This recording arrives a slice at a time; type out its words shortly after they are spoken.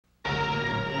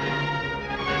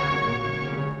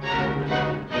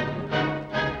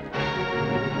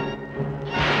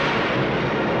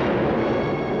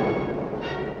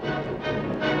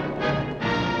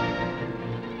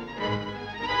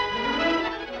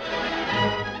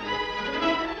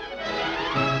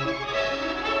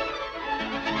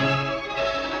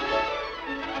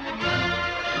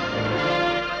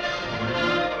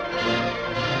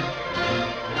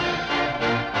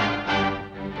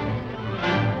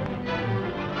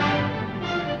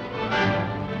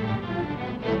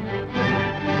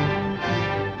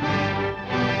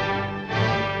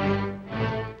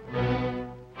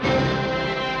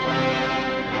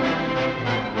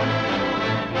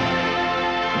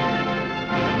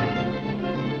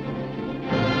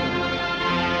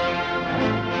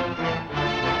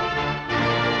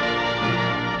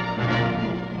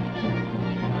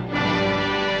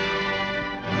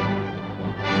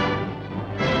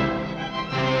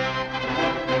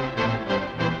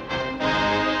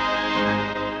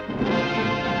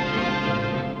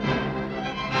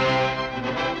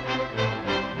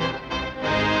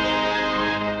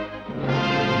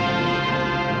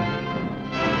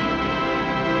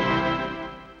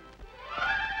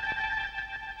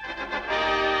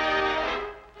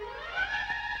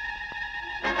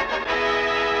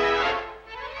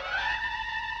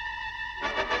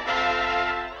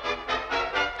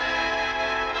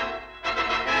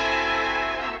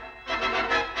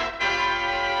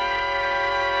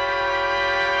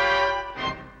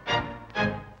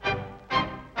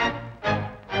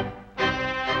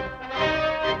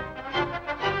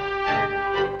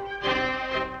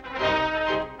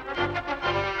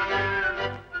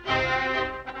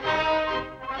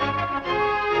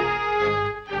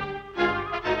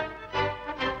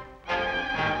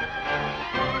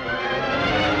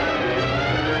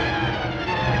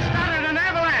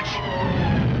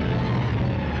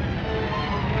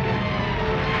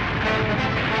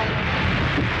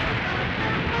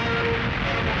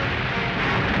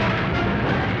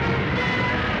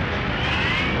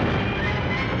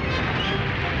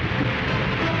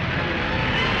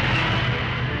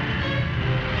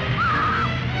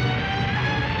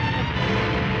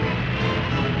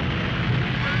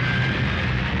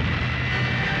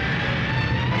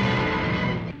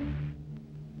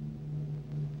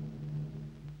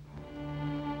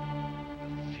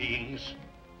fiends.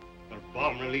 Their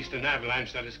bomb released an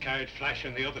avalanche that has carried Flash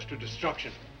and the others to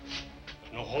destruction.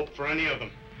 There's no hope for any of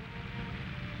them.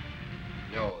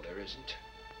 No, there isn't.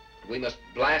 We must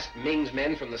blast Ming's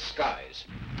men from the skies.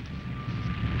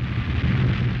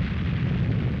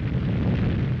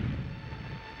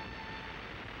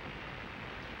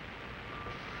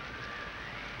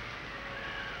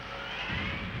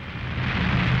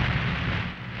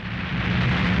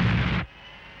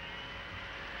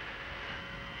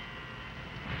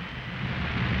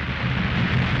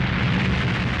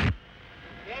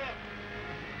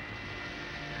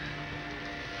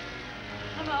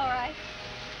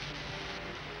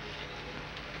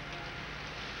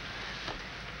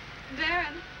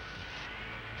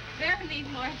 Baron needs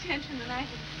more attention than I do.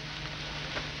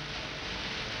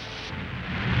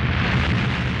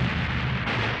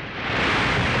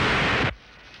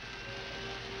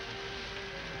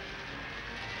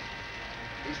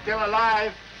 He's still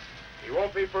alive. He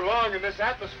won't be for long in this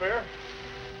atmosphere.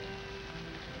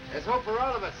 There's hope for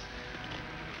all of us.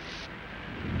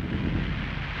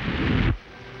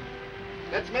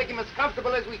 Let's make him as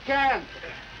comfortable as we can.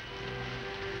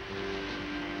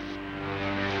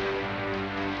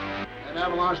 That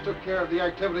avalanche took care of the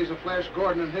activities of Flash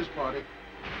Gordon and his party.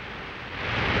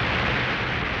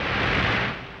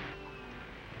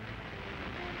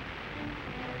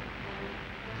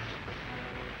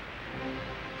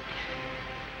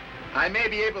 I may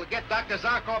be able to get Dr.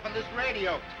 Zarkov on this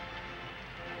radio.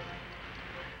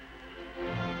 With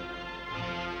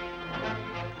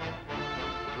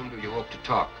whom do you hope to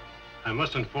talk? I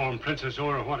must inform Princess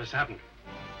Aura of what has happened.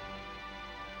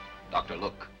 Doctor,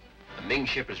 look. The Ming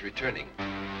ship is returning.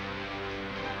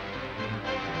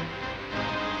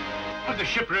 Have the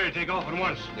ship ready to take off at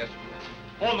once. Yes.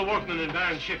 All the workmen in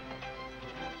Baron's ship.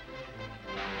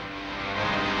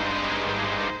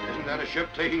 Isn't that a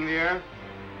ship taking the air?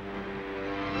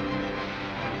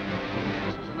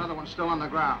 There's another one still on the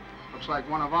ground. Looks like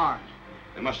one of ours.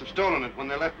 They must have stolen it when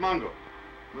they left Mongo.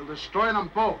 We'll destroy them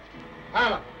both.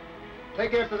 Pilot,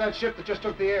 take after that ship that just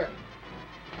took the air.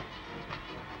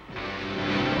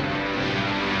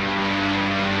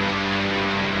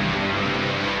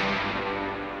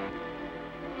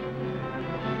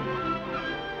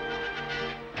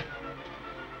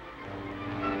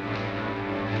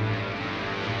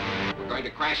 Going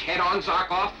to crash head-on,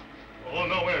 Zarkov? Oh,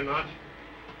 no, we're not.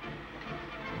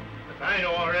 If I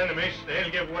know our enemies, they'll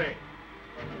give way.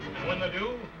 And when they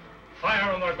do,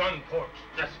 fire on their gun ports.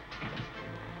 Yes.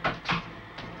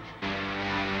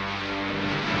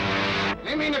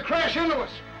 They mean to crash into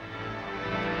us.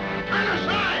 Turn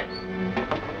aside!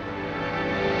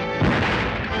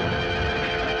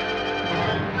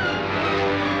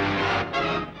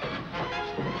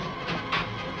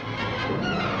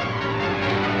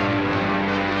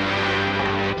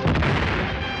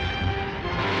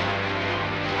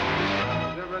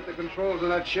 Whoever at the controls of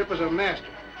that ship is a master.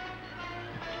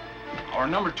 Our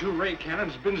number 2 ray cannon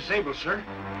has been disabled, sir.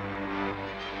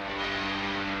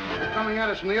 They're coming at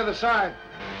us from the other side.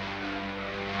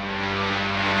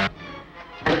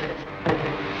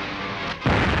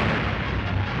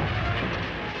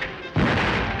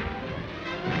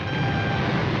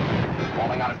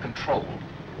 Falling out of control.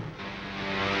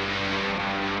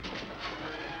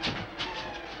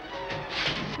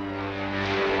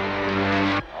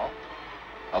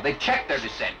 Oh, they've checked their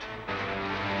descent.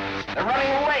 They're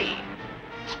running away.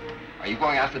 Are you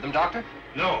going after them, Doctor?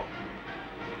 No.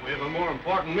 We have a more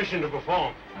important mission to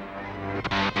perform.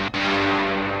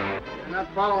 They're not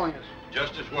following us.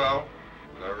 Just as well.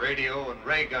 With our radio and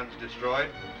ray guns destroyed.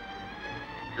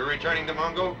 You're returning to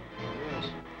Mongo?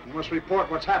 Yes. You must report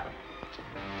what's happened.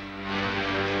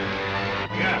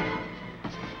 Yeah.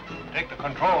 Take the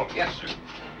controls. Yes, sir.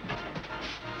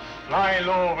 Fly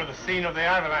low over the scene of the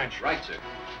avalanche. Right, sir.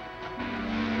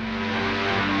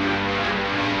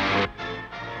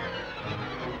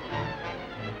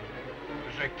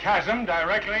 There's a chasm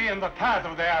directly in the path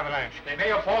of the avalanche. They may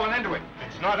have fallen into it.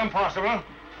 It's not impossible.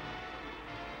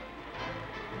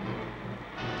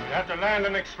 We have to land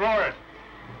and explore it.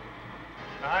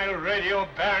 I'll radio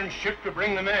Baron's ship to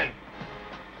bring them in.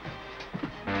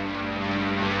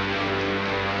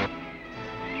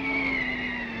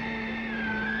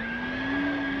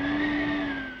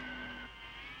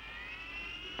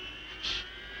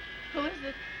 Who is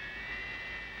it?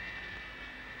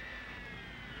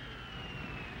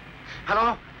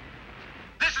 Hello?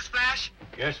 This is Flash.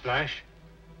 Yes, Flash.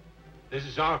 This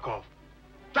is Zarkov.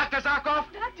 Dr. Zarkov?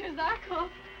 Dr. Zarkov.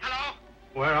 Hello?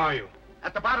 Where are you?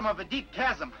 At the bottom of a deep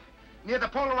chasm, near the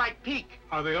Polaroid Peak.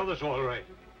 Are the others all right?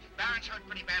 Baron's hurt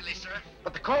pretty badly, sir.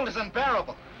 But the cold is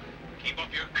unbearable. Keep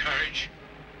up your courage.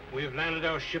 We have landed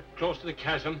our ship close to the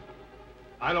chasm.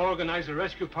 I'll organize a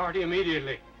rescue party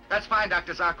immediately. That's fine,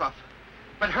 Dr. Zarkov.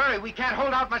 But hurry, we can't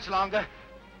hold out much longer.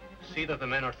 See that the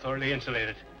men are thoroughly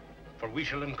insulated, for we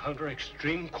shall encounter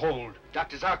extreme cold.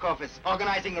 Dr. Zarkov is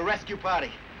organizing a rescue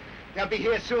party. They'll be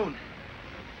here soon.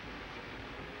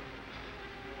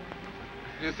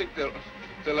 Do you think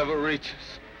they'll ever reach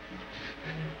us?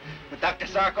 With Dr.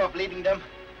 Zarkov leading them?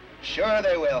 Sure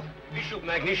they will. We shoot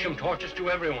magnesium torches to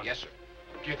everyone. Yes, sir.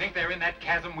 Do you think they're in that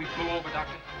chasm we flew over,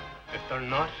 Doctor? If they're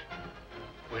not,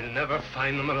 we'll never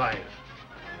find them alive.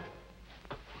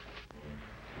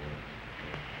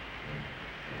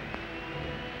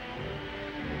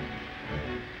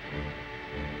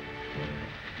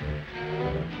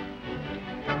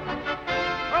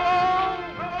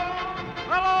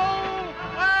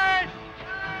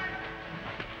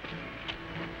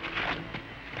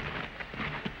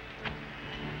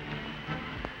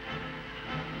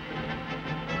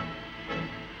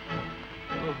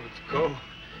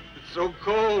 It's so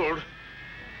cold.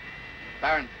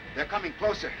 Baron, they're coming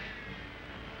closer.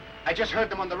 I just heard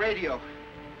them on the radio.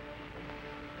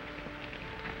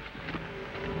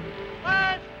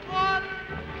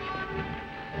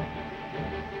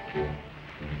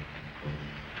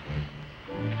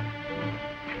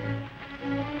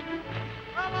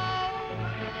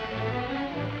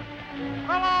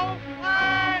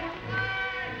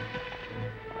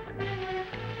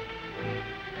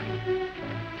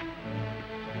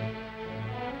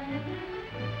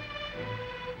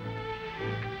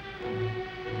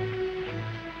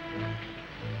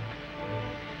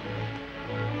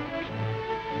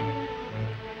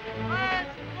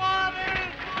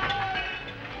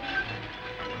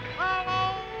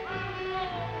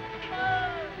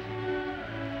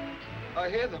 I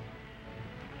hear them.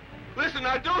 Listen,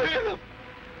 I do hear them.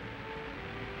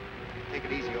 Take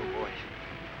it easy, old boy.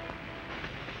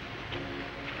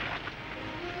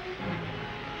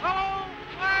 Hello!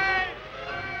 Hey!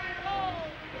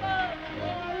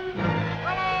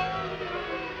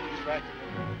 He's right.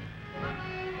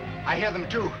 I hear them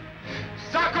too.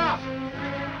 Zarkov!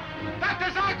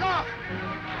 Dr. Zarkov!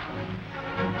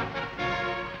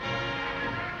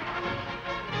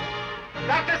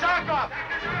 Dr. Zarkov!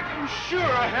 Sure,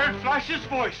 I heard Flash's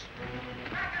voice.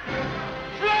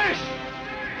 Flash!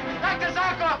 Dr.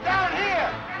 Zarkov, down here!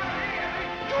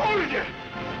 Told you!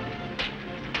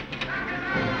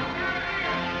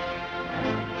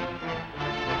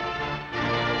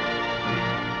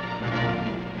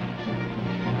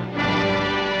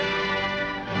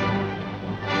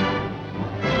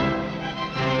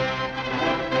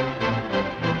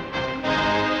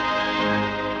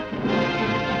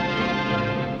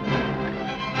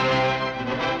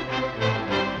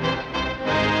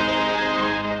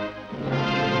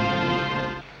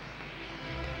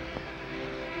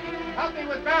 Help me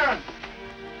with Baron!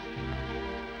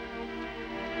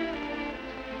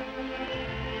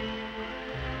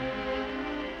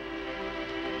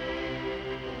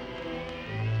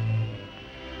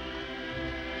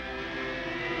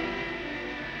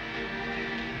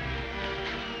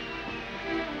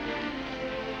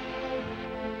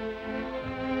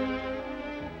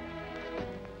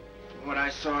 From what I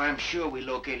saw, I'm sure we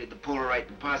located the Polaroid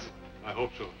deposit. I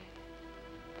hope so.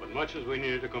 But much as we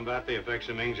needed to combat the effects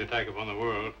of Ming's attack upon the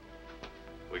world,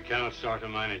 we cannot start to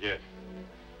mine it yet.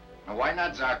 Now, why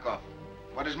not, Zarkov?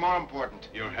 What is more important?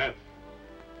 Your health.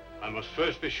 I must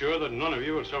first be sure that none of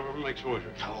you will suffer from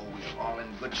exposure. Oh, we're all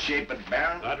in good shape, but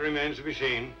Baron? That remains to be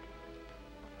seen.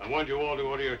 I want you all to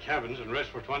go to your cabins and rest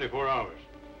for 24 hours.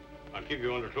 I'll keep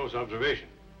you under close observation.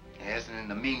 Yes, and in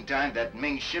the meantime, that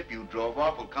Ming ship you drove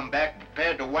off will come back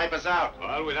prepared to wipe us out.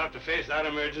 Well, we'll have to face that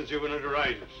emergency when it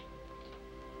arises.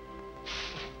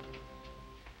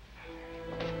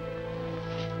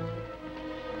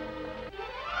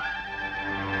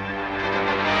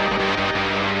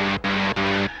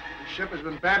 The ship has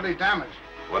been badly damaged.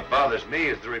 What bothers me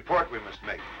is the report we must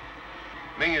make.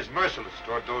 Ming is merciless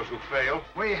toward those who fail,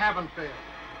 We haven't failed.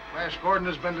 Flash Gordon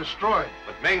has been destroyed.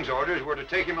 but Ming's orders were to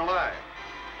take him alive.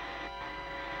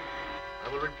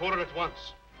 I will report it at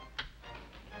once.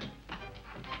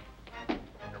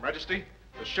 Your Majesty,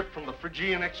 the ship from the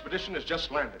Phrygian expedition has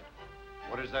just landed.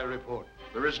 What is their report?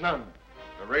 There is none.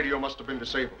 The radio must have been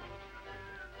disabled.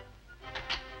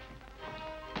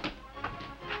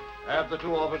 Have the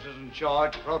two officers in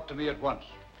charge brought to me at once.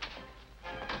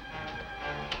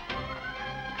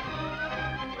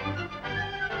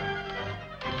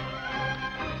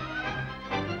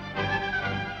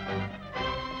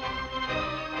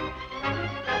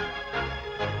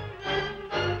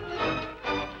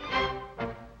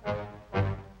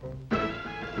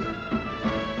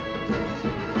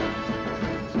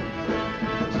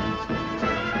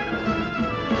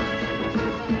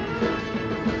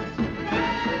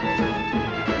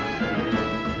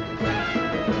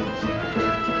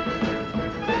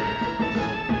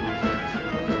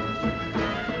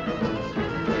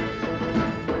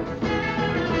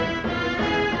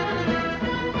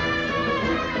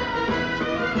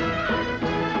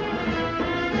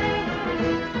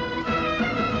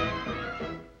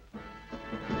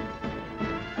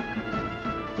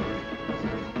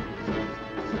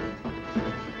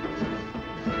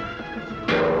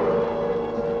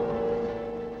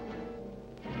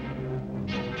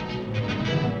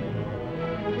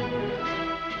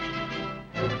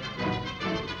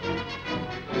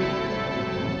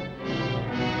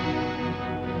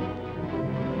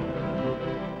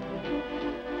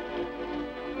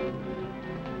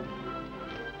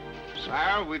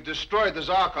 Sire, we've destroyed the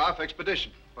Zarkov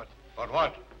expedition, but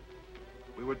what?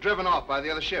 we were driven off by the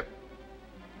other ship.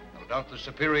 No doubt the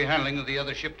superior handling of the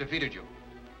other ship defeated you.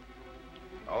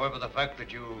 However, the fact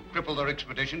that you crippled their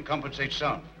expedition compensates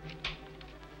some.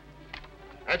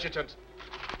 Adjutant,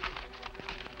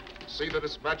 see that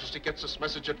His Majesty gets this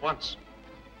message at once.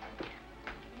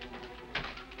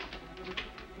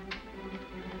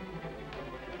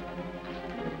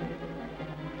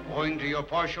 Owing to your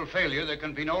partial failure, there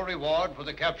can be no reward for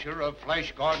the capture of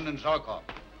Flash Gordon and Zarkov.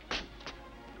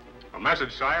 A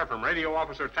message, sire, from Radio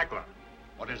Officer Tekla.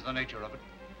 What is the nature of it?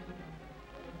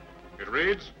 It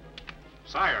reads,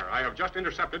 Sire, I have just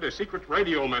intercepted a secret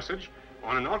radio message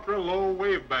on an ultra-low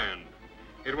wave band.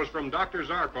 It was from Dr.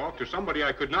 Zarkov to somebody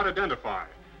I could not identify,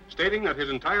 stating that his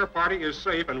entire party is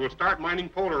safe and will start mining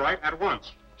polarite at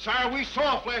once. Sire, we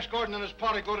saw Flash Gordon and his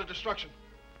party go to destruction.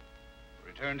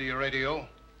 Return to your radio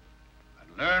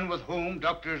and learn with whom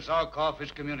Dr. Zarkov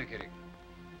is communicating.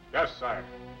 Yes, sire.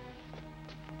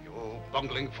 You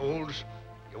bungling fools.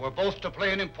 You were both to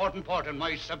play an important part in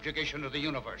my subjugation of the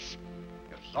universe.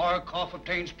 If Zarkov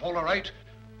obtains polarite,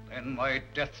 then my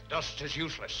death dust is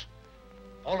useless.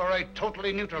 Polarite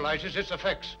totally neutralizes its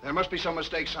effects. There must be some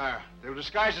mistake, sire. They were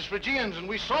disguised as Phrygians, and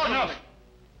we saw them. Enough!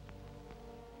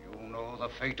 You know the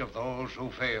fate of those who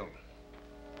fail.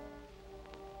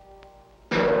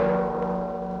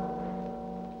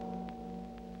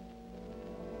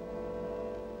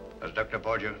 Has Dr.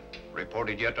 Borgia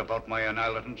reported yet about my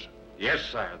annihilants? Yes,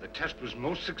 sire. The test was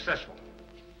most successful.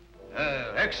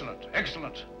 Excellent,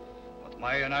 excellent. With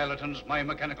my annihilants, my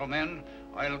mechanical men,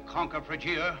 I'll conquer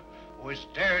Phrygia, who has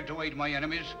dared to aid my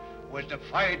enemies, who has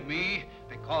defied me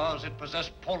because it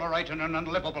possessed polarite in an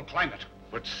unlivable climate.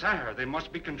 But, sire, they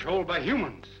must be controlled by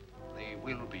humans. They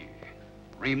will be.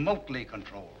 Remotely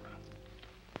controlled.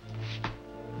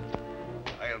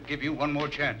 I'll give you one more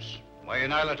chance. My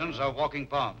annihilants are walking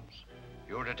bombs.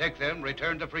 You're to take them,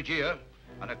 return to Phrygia,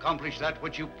 and accomplish that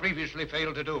which you previously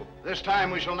failed to do. This time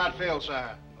we shall not fail,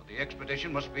 sire. But the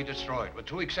expedition must be destroyed, with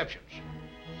two exceptions.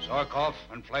 Zarkov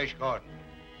and Flash Gordon.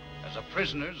 As a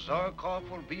prisoner, Zarkov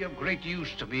will be of great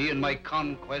use to me in my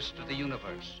conquest of the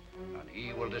universe. And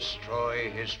he will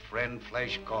destroy his friend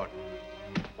Flash Gordon.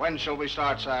 When shall we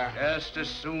start, sire? Just as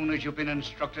soon as you've been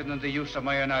instructed in the use of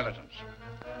my annihilants.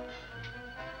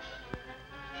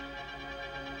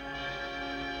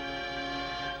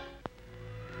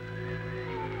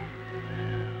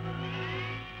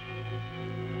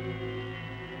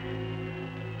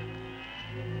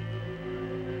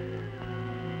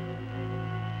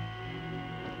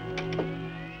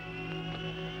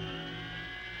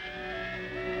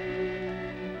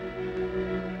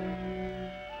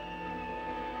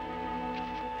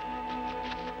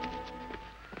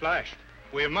 Flash,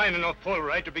 we have mined enough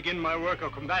polarite to begin my work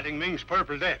of combating Ming's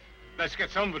Purple Death. Let's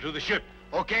get some of it to the ship.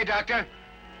 Okay, Doctor.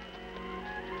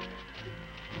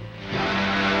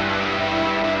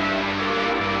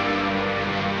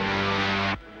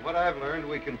 From what I've learned,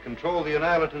 we can control the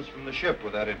annihilants from the ship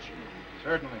with that instrument.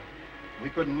 Certainly.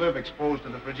 We couldn't live exposed to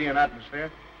the Phrygian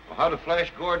atmosphere. Well, how do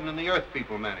Flash Gordon and the Earth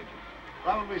people manage it?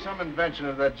 Probably some invention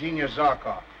of that genius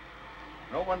Zarkov.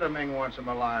 No wonder Ming wants him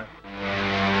alive.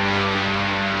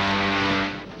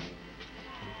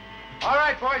 All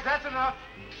right, boys, that's enough.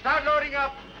 Start loading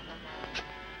up.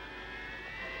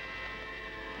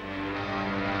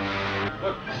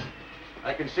 Look,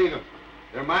 I can see them.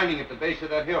 They're mining at the base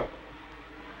of that hill.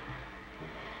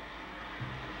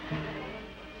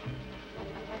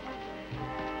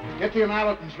 Get the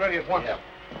annihilants ready at once. Yeah.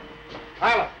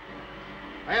 Tyler,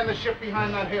 man the ship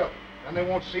behind that hill. Then they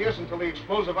won't see us until the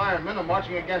explosive iron men are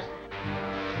marching against them.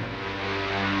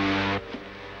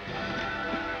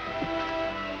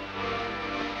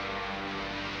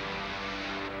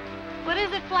 What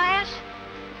is it, Flash?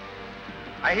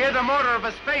 I hear the motor of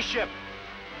a spaceship.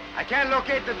 I can't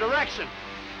locate the direction.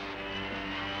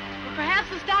 Well, perhaps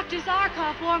it's Dr.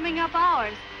 Zarkov warming up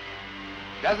ours.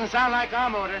 Doesn't sound like our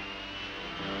motor.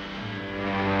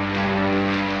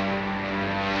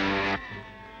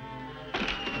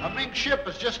 A Ming ship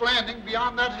is just landing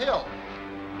beyond that hill.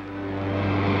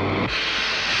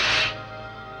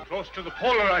 Close to the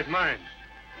polarite mine.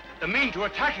 They mean to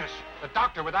attack us. But,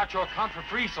 Doctor, without your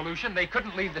contra-free solution, they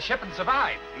couldn't leave the ship and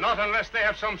survive. Not unless they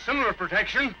have some similar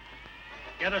protection.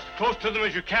 Get as close to them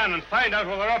as you can and find out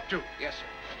what they're up to. Yes, sir.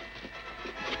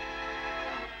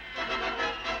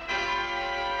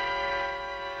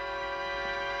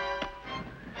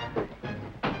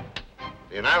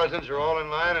 The annihilants are all in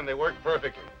line and they work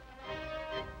perfectly.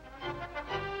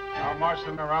 I'll march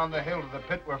them around the hill to the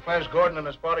pit where Flash Gordon and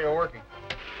his party are working.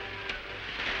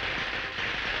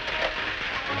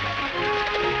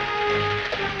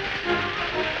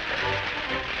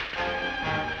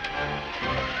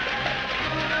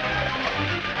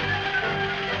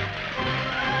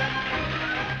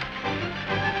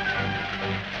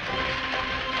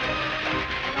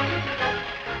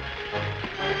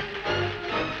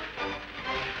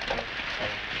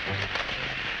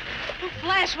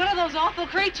 flesh, one of those awful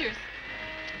creatures.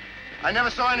 I never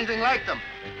saw anything like them.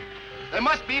 They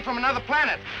must be from another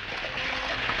planet.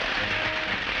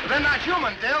 But they're not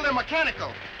human, Dale. They're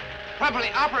mechanical.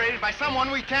 Probably operated by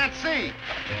someone we can't see.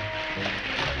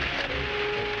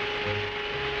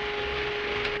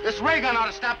 This ray gun ought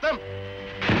to stop them.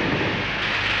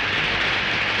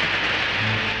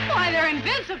 Why, they're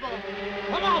invincible.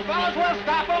 Come on, fellas, we'll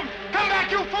stop them. Come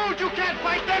back, you fools. You can't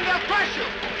fight them. They'll crush you.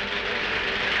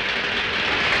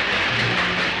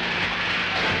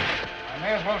 I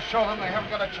may as well show them they haven't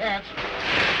got a chance.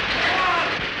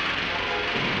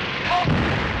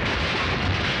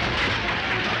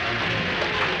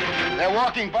 They're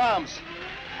walking bombs,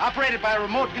 operated by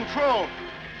remote control.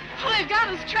 Oh, they've got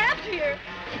us trapped here.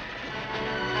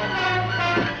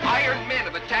 Iron men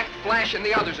have attacked Flash and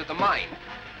the others at the mine.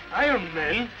 Iron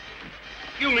men?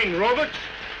 You mean robots?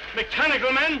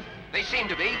 Mechanical men? They seem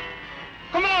to be.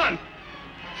 Come on!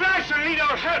 Flash will lead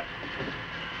our hut!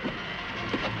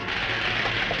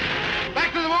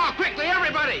 Back to the wall, quickly,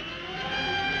 everybody!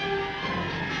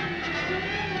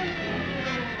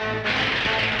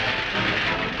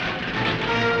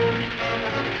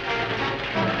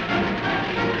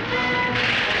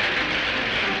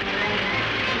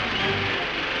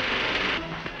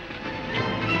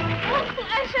 Oh,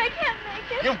 Flash, I can't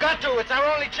make it. You've got to. It's our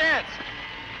only chance.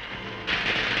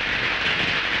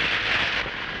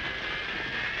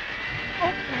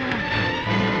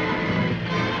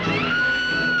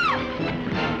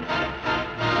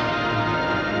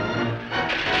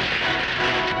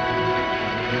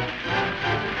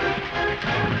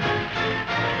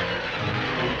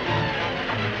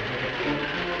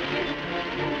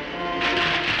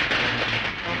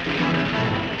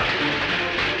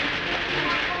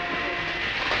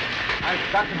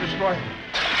 I've got to destroy him.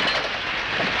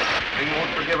 Ming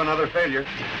won't forgive another failure.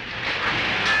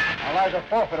 Our lives are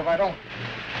forfeit if I don't.